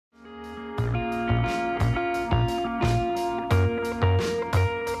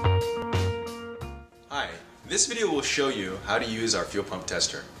This video will show you how to use our fuel pump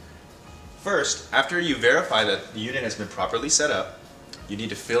tester. First, after you verify that the unit has been properly set up, you need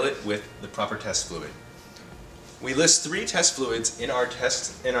to fill it with the proper test fluid. We list 3 test fluids in our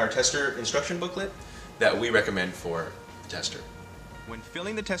tester instruction booklet that we recommend for the tester. When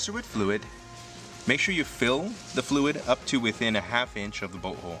filling the tester with fluid, make sure you fill the fluid up to within a ½ inch of the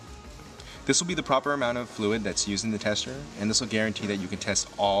bolt hole. This will be the proper amount of fluid that's used in the tester, and this will guarantee that you can test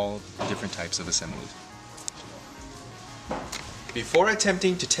all different types of assemblies. Before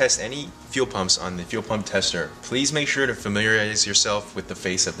attempting to test any fuel pumps on the fuel pump tester, please make sure to familiarize yourself with the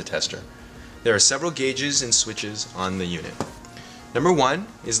face of the tester. There are several gauges and switches on the unit. Number 1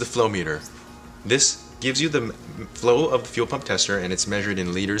 is the flow meter. This gives you the flow of the fuel pump tester, and it's measured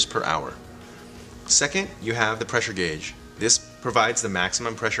in liters per hour. Second, you have the pressure gauge. This provides the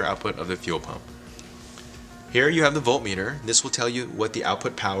maximum pressure output of the fuel pump. Here you have the voltmeter. This will tell you what the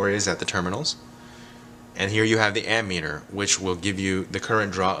output power is at the terminals. And here you have the ammeter, which will give you the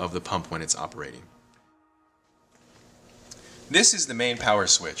current draw of the pump when it's operating. This is the main power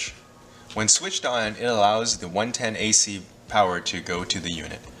switch. When switched on, it allows the 110 AC power to go to the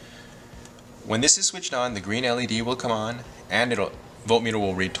unit. When this is switched on, the green LED will come on and voltmeter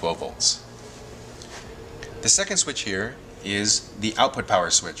will read 12 volts. The second switch here is the output power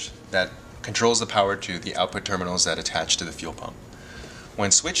switch that controls the power to the output terminals that attach to the fuel pump.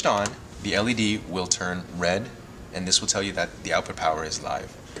 When switched on, the LED will turn red, and this will tell you that the output power is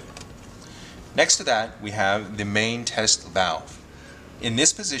live. Next to that, we have the main test valve. In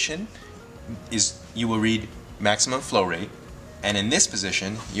this position, you will read maximum flow rate, and in this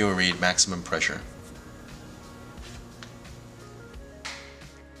position, you will read maximum pressure.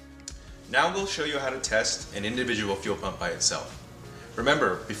 Now we'll show you how to test an individual fuel pump by itself.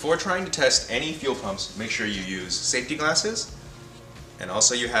 Remember, before trying to test any fuel pumps, make sure you use safety glasses, and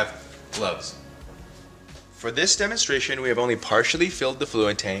also you have gloves. For this demonstration, we have only partially filled the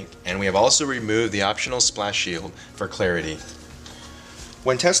fluid tank, and we have also removed the optional splash shield for clarity.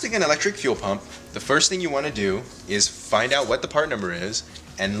 When testing an electric fuel pump, the first thing you want to do is find out what the part number is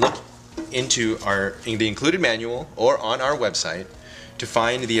and look into the included manual or on our website to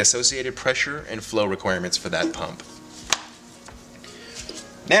find the associated pressure and flow requirements for that pump.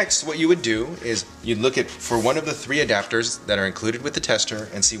 Next, what you would do is you'd look for one of the 3 adapters that are included with the tester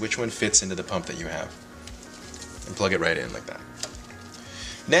and see which one fits into the pump that you have. And plug it right in like that.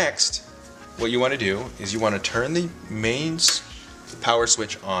 Next, what you want to do is you want to turn the main power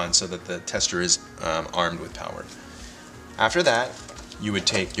switch on so that the tester is armed with power. After that, you would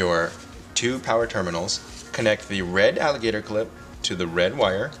take your 2 power terminals, connect the red alligator clip to the red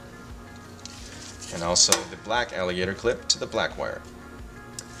wire, and also the black alligator clip to the black wire.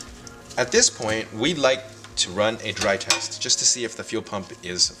 At this point, we'd like to run a dry test just to see if the fuel pump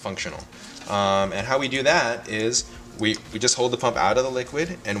is functional. And how we do that is we just hold the pump out of the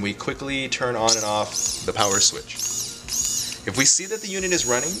liquid and we quickly turn on and off the power switch. If we see that the unit is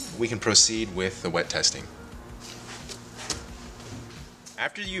running, we can proceed with the wet testing.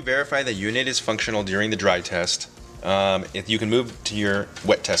 After you verify the unit is functional during the dry test, you can move to your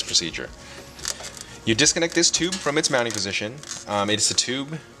wet test procedure. You disconnect this tube from its mounting position. It's a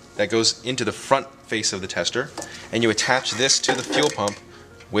tube that goes into the front face of the tester, and you attach this to the fuel pump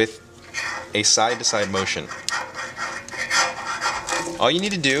with a side-to-side motion. All you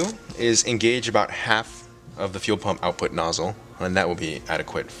need to do is engage about half of the fuel pump output nozzle, and that will be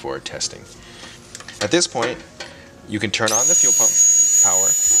adequate for testing. At this point, you can turn on the fuel pump power,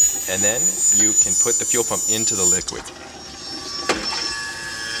 and then you can put the fuel pump into the liquid.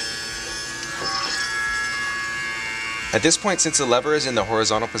 At this point, since the lever is in the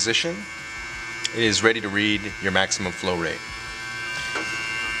horizontal position, it is ready to read your maximum flow rate.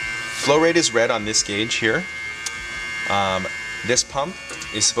 Flow rate is read on this gauge here. This pump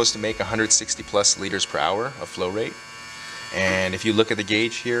is supposed to make 160 plus liters per hour of flow rate. And if you look at the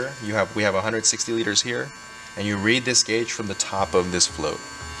gauge here, we have 160 liters here, and you read this gauge from the top of this float.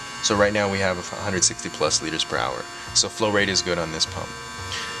 So right now we have 160 plus liters per hour. So flow rate is good on this pump.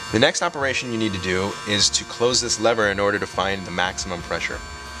 The next operation you need to do is to close this lever in order to find the maximum pressure.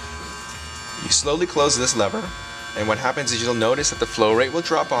 You slowly close this lever, and what happens is you'll notice that the flow rate will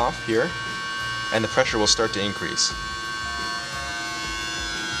drop off here, and the pressure will start to increase.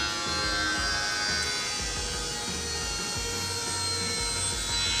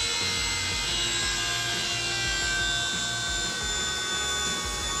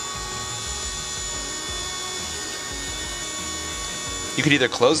 You could either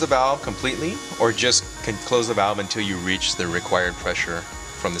close the valve completely or just close the valve until you reach the required pressure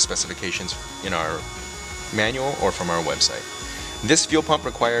from the specifications in our manual or from our website. This fuel pump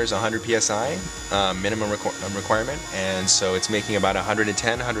requires 100 psi minimum requirement, and so it's making about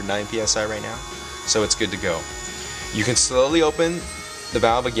 110, 109 psi right now, so it's good to go. You can slowly open the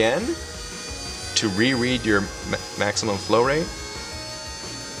valve again to reread your maximum flow rate,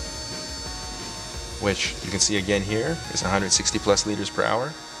 which you can see again here is 160 plus liters per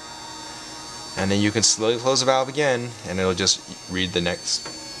hour. And then you can slowly close the valve again and it'll just read the next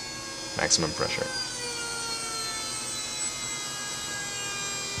maximum pressure.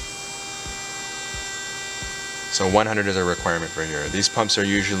 So 100 is a requirement for here. These pumps are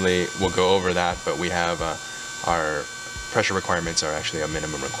usually, we'll go over that, but we have our pressure requirements are actually a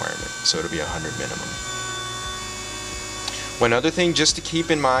minimum requirement. So it'll be 100 minimum. One other thing just to keep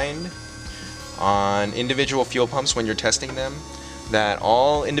in mind on individual fuel pumps when you're testing them, that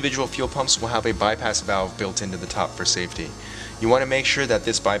all individual fuel pumps will have a bypass valve built into the top for safety. You want to make sure that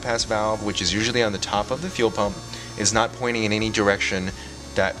this bypass valve, which is usually on the top of the fuel pump, is not pointing in any direction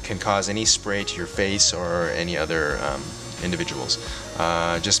that can cause any spray to your face or any other individuals.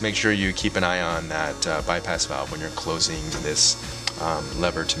 Just make sure you keep an eye on that bypass valve when you're closing this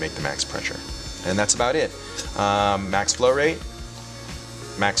lever to make the max pressure. And that's about it. Max flow rate,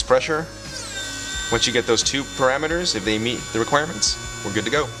 max pressure. Once you get those two parameters, if they meet the requirements, we're good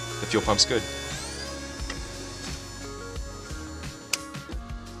to go. The fuel pump's good.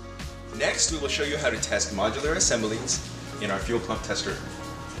 Next, we will show you how to test modular assemblies in our fuel pump tester.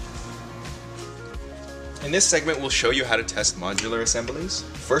 In this segment, we'll show you how to test modular assemblies.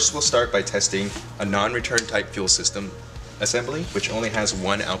 First, we'll start by testing a non-return type fuel system assembly, which only has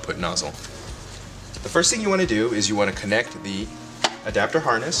one output nozzle. The first thing you want to do is you want to connect the adapter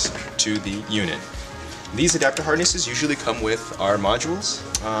harness to the unit. These adapter harnesses usually come with our modules,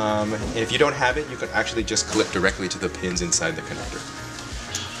 and if you don't have it, you can actually just clip directly to the pins inside the connector.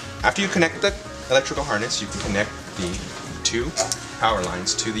 After you connect the electrical harness, you can connect the two power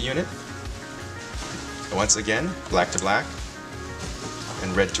lines to the unit. Once again, black to black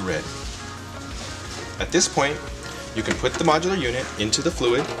and red to red. At this point, you can put the modular unit into the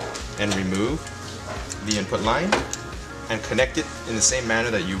fluid and remove the input line and connect it in the same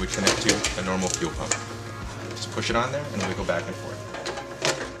manner that you would connect to a normal fuel pump. Just push it on there and wiggle back and forth.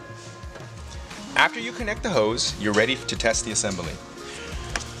 After you connect the hose, you're ready to test the assembly.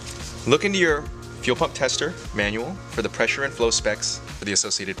 Look into your fuel pump tester manual for the pressure and flow specs for the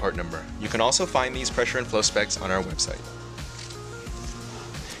associated part number. You can also find these pressure and flow specs on our website.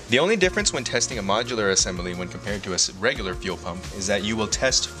 The only difference when testing a modular assembly when compared to a regular fuel pump is that you will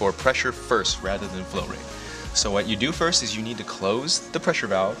test for pressure first rather than flow rate. So what you do first is you need to close the pressure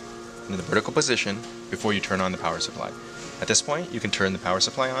valve into the vertical position before you turn on the power supply. At this point, you can turn the power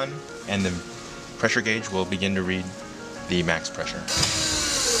supply on and the pressure gauge will begin to read the max pressure.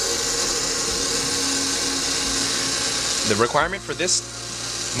 The requirement for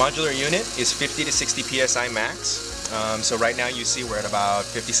this modular unit is 50 to 60 psi max. So right now you see we're at about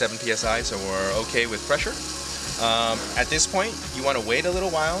 57 psi, so we're okay with pressure. At this point, you want to wait a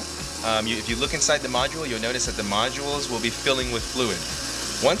little while. If you look inside the module, you'll notice that the modules will be filling with fluid.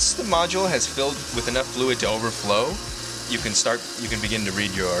 Once the module has filled with enough fluid to overflow, you can begin to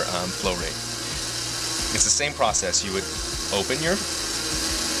read your flow rate. It's the same process. You would open your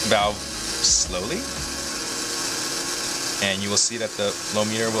valve slowly, and you will see that the flow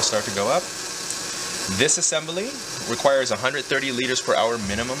meter will start to go up. This assembly requires 130 liters per hour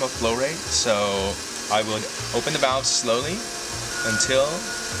minimum of flow rate, so I would open the valve slowly until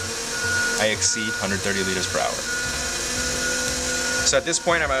I exceed 130 liters per hour. So at this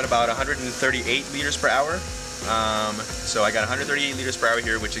point I'm at about 138 liters per hour. So I got 138 liters per hour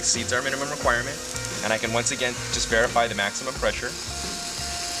here, which exceeds our minimum requirement. And I can once again just verify the maximum pressure,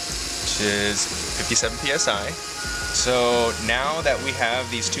 which is 57 psi. So now that we have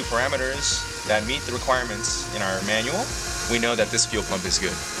these two parameters that meet the requirements in our manual, we know that this fuel pump is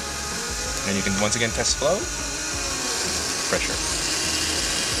good. And you can once again test flow, pressure.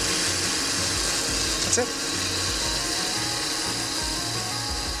 That's it.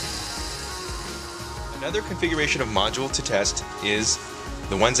 Another configuration of module to test is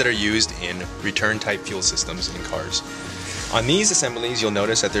the ones that are used in return type fuel systems in cars. On these assemblies, you'll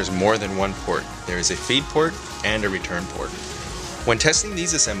notice that there's more than one port. There is a feed port and a return port. When testing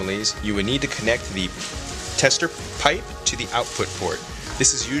these assemblies, you would need to connect the tester pipe to the output port.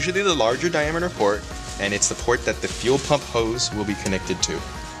 This is usually the larger diameter port, and it's the port that the fuel pump hose will be connected to.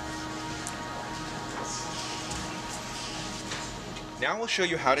 Now we'll show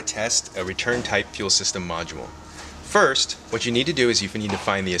you how to test a return type fuel system module. First, what you need to do is you need to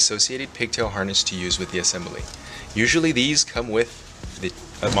find the associated pigtail harness to use with the assembly. Usually these come with the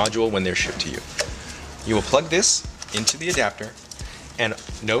module when they're shipped to you. You will plug this into the adapter And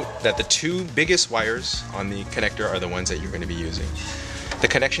note that the two biggest wires on the connector are the ones that you're going to be using. The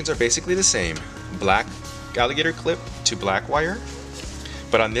connections are basically the same, black alligator clip to black wire,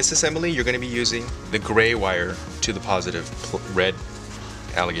 but on this assembly you're going to be using the gray wire to the positive red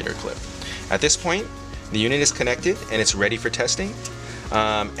alligator clip. At this point, the unit is connected and it's ready for testing,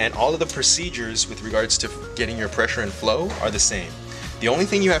 and all of the procedures with regards to getting your pressure and flow are the same. The only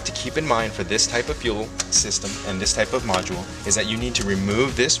thing you have to keep in mind for this type of fuel system and this type of module is that you need to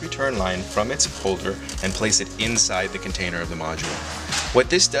remove this return line from its holder and place it inside the container of the module. What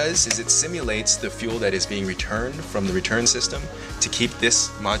this does is it simulates the fuel that is being returned from the return system to keep this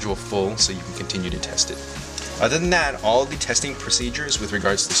module full so you can continue to test it. Other than that, all the testing procedures with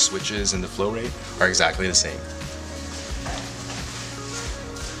regards to switches and the flow rate are exactly the same.